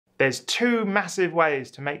There's two massive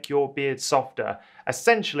ways to make your beard softer.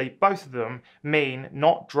 Essentially, both of them mean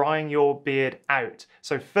not drying your beard out.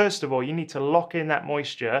 So first of all, you need to lock in that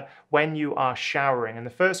moisture when you are showering. And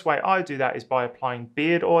the first way I do that is by applying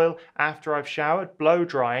beard oil after I've showered, blow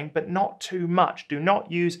drying, but not too much. Do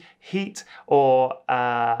not use heat or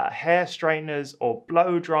hair straighteners or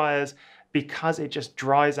blow dryers, because it just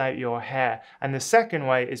dries out your hair. And the second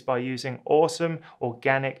way is by using awesome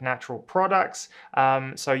organic natural products.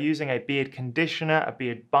 So using a beard conditioner, a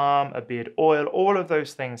beard balm, a beard oil, all of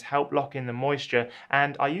those things help lock in the moisture.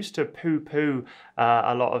 And I used to poo-poo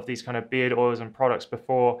a lot of these kind of beard oils and products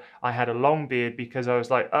before I had a long beard, because I was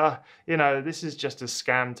like, you know, this is just a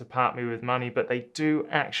scam to part me with money, but they do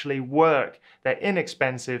actually work. They're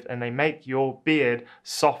inexpensive and they make your beard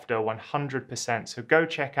softer 100%. So go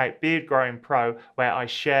check out Beard Growing Pro, where I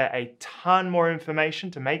share a ton more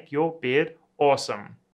information to make your beard awesome.